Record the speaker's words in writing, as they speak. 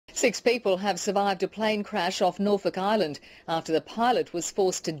6 people have survived a plane crash off Norfolk Island after the pilot was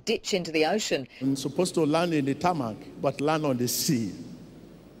forced to ditch into the ocean. I'm supposed to land in the tarmac, but land on the sea,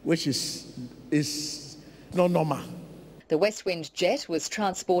 which is not normal. The West Wind jet was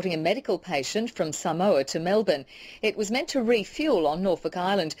transporting a medical patient from Samoa to Melbourne. It was meant to refuel on Norfolk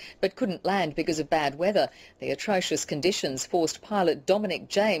Island, but couldn't land because of bad weather. The atrocious conditions forced pilot Dominic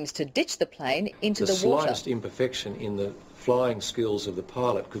James to ditch the plane into the water. The slightest imperfection in the flying skills of the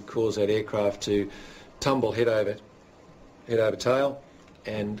pilot could cause that aircraft to tumble head over tail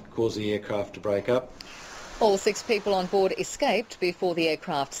and cause the aircraft to break up. All 6 people on board escaped before the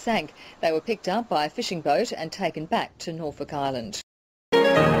aircraft sank. They were picked up by a fishing boat and taken back to Norfolk Island.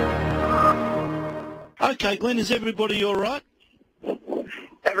 OK, Glenn, is everybody all right?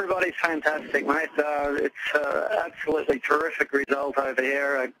 Everybody's fantastic, mate. It's absolutely terrific result over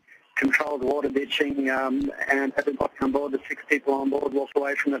here. Controlled water ditching, and everybody on board, the 6 people on board, walked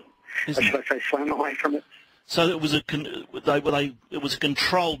away from it. Or should I say swam away from it. So it was a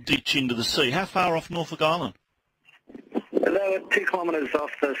controlled ditch into the sea. How far off Norfolk Island? They were 2 kilometres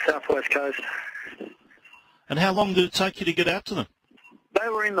off the southwest coast. And how long did it take you to get out to them? They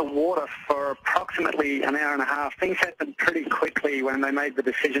were in the water for approximately an hour and a half. Things happened pretty quickly when they made the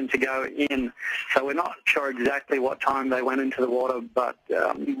decision to go in. So we're not sure exactly what time they went into the water, but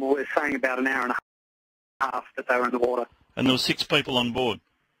we're saying about an hour and a half that they were in the water. And there were 6 people on board?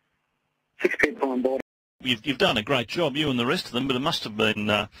 6 people on board. You've done a great job, you and the rest of them, but it must have been...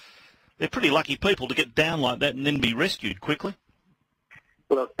 they're pretty lucky people to get down like that and then be rescued quickly.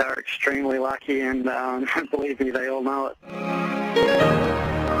 Look, they're extremely lucky, and believe me, they all know it.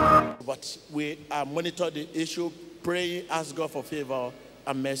 But we monitor the issue, pray, ask God for favor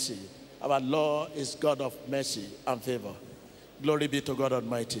and mercy. Our Lord is God of mercy and favor. Glory be to God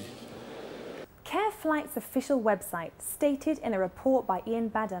Almighty. CareFlight's official website stated in a report by Ian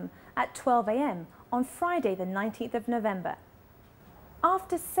Badham at 12 a.m. on Friday the 19th of November.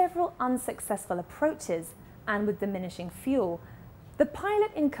 After several unsuccessful approaches and with diminishing fuel, the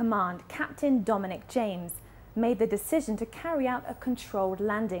pilot in command, Captain Dominic James, made the decision to carry out a controlled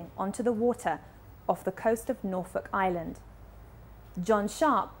landing onto the water off the coast of Norfolk Island. John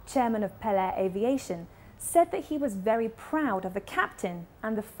Sharp, chairman of Pellair Aviation, said that he was very proud of the captain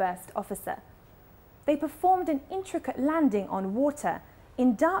and the first officer. They performed an intricate landing on water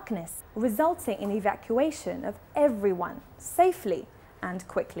in darkness, resulting in evacuation of everyone safely and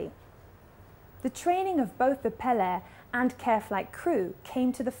quickly. The training of both the Pellair and CareFlight crew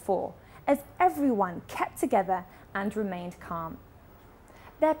came to the fore as everyone kept together and remained calm.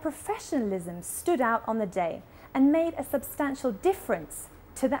 Their professionalism stood out on the day and made a substantial difference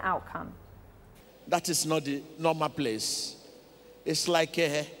to the outcome. That is not the normal place. It's like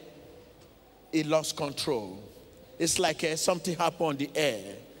he lost control. It's like something happened on the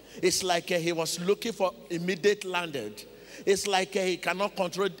air. It's like he was looking for immediate landed. It's like he cannot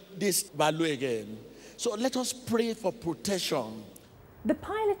control this balloon again. So let us pray for protection. The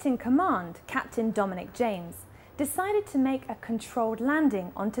pilot in command, Captain Dominic James, decided to make a controlled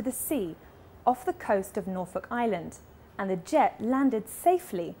landing onto the sea off the coast of Norfolk Island, and the jet landed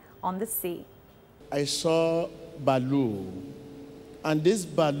safely on the sea. I saw balloon, and this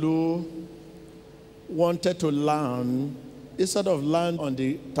balloon wanted to land. Instead of land on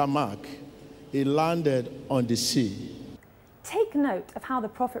the tarmac, he landed on the sea. Take note of how the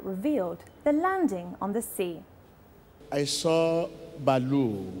prophet revealed the landing on the sea. I saw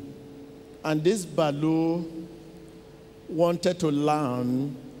balloon, and this balloon wanted to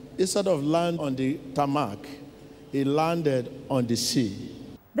land. Instead of land on the tarmac, he landed on the sea.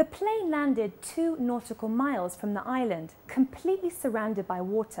 The plane landed 2 nautical miles from the island, completely surrounded by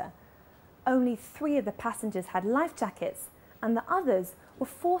water. Only 3 of the passengers had life jackets, and the others were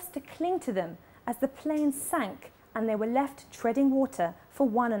forced to cling to them as the plane sank, and they were left treading water for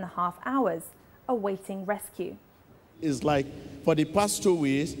 1.5 hours, awaiting rescue. It's like, for the past 2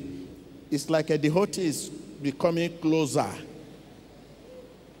 weeks, it's like the whole thing is becoming closer.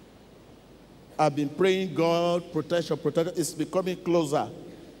 I've been praying God, protection, it's becoming closer.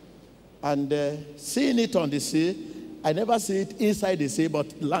 And seeing it on the sea, I never see it inside the sea,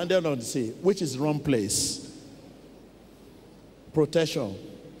 but landed on the sea, which is the wrong place. Protection.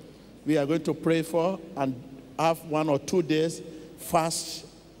 We are going to pray for and have 1 or 2 days fast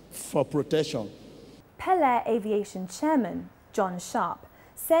for protection. Pellair Aviation Chairman John Sharp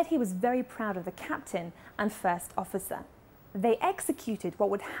said he was very proud of the captain and first officer. They executed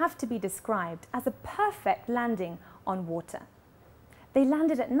what would have to be described as a perfect landing on water. They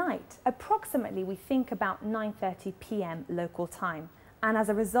landed at night, approximately we think about 9:30 p.m. local time, and as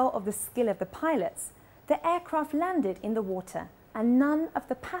a result of the skill of the pilots, the aircraft landed in the water and none of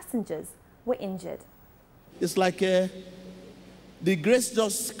the passengers were injured. It's like the grace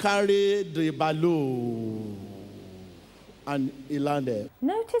just carried the balloon and it landed.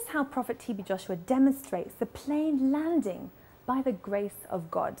 Notice how Prophet TB Joshua demonstrates the plane landing by the grace of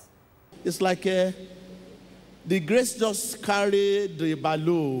God. It's like the grace just carried the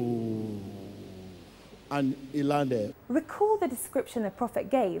balloon and it landed. Recall the description the prophet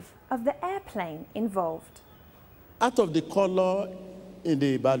gave of the airplane involved. Out of the color in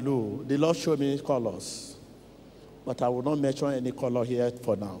the balloon, the Lord showed me colors, but I will not mention any color here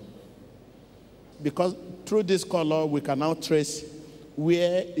for now. Because through this color, we can now trace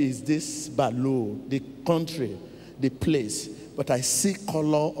where is this balloon, the country, the place, but I see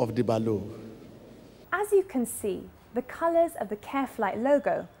color of the balloon. As you can see, the colors of the CareFlight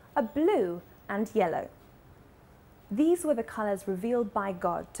logo are blue and yellow. These were the colors revealed by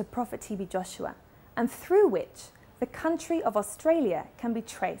God to Prophet TB Joshua, and through which the country of Australia can be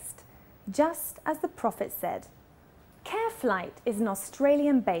traced, just as the prophet said. CareFlight is an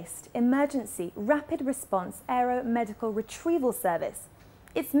Australian-based emergency rapid response aero medical retrieval service.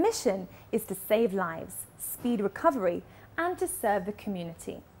 Its mission is to save lives, speed recovery, and to serve the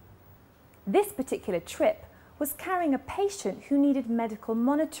community. This particular trip was carrying a patient who needed medical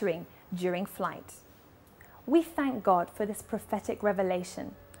monitoring during flight. We thank God for this prophetic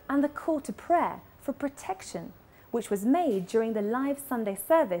revelation and the call to prayer for protection, which was made during the live Sunday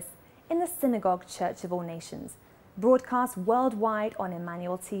service in the Synagogue Church of All Nations, broadcast worldwide on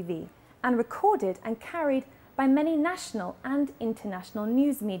Emmanuel TV, and recorded and carried by many national and international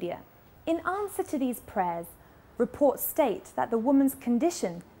news media. In answer to these prayers, reports state that the woman's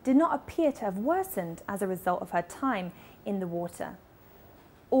condition did not appear to have worsened as a result of her time in the water.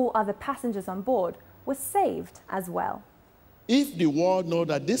 All other passengers on board were saved as well. If the world knows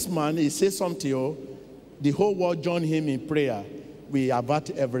that this man, he says something, the whole world join him in prayer, we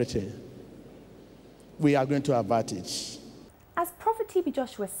avert everything. We are going to avert it. As Prophet TB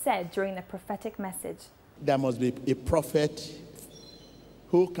Joshua said during the prophetic message, there must be a prophet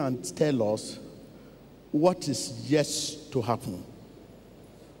who can tell us what is yet to happen.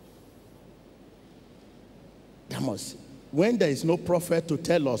 There must. When there is no prophet to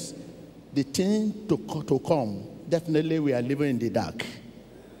tell us the thing to come, definitely we are living in the dark.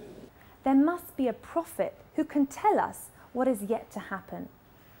 There must be a prophet who can tell us what is yet to happen.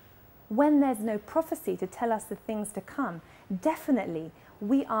 When there's no prophecy to tell us the things to come, definitely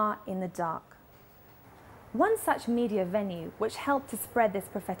we are in the dark. One such media venue which helped to spread this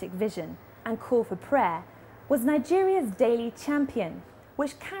prophetic vision and call for prayer was Nigeria's Daily Champion,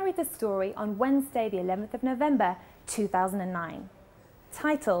 which carried the story on Wednesday the 11th of November 2009,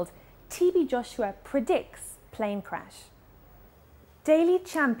 titled TB Joshua Predicts Plane Crash. Daily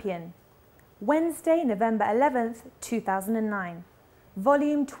Champion, Wednesday, November 11th, 2009,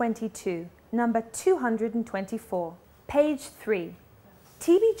 Volume 22, number 224, page 3.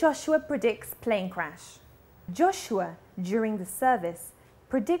 TB Joshua predicts plane crash. Joshua, during the service,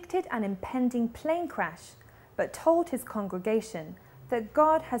 predicted an impending plane crash, but told his congregation that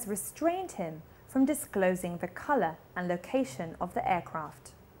God has restrained him from disclosing the color and location of the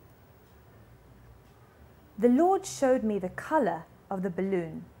aircraft. The Lord showed me the color of the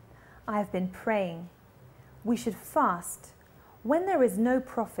balloon. I have been praying. We should fast. When there is no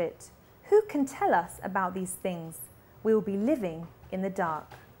prophet, who can tell us about these things? We will be living in the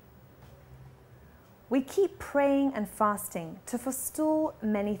dark. We keep praying and fasting to forestall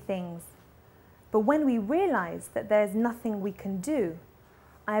many things. But when we realize that there is nothing we can do,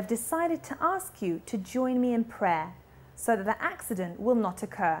 I have decided to ask you to join me in prayer so that the accident will not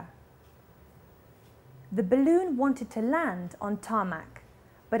occur. The balloon wanted to land on tarmac,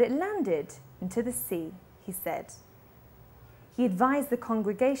 but it landed into the sea, he said. He advised the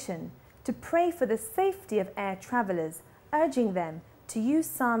congregation to pray for the safety of air travelers, urging them to use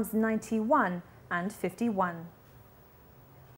Psalms 91 and 51.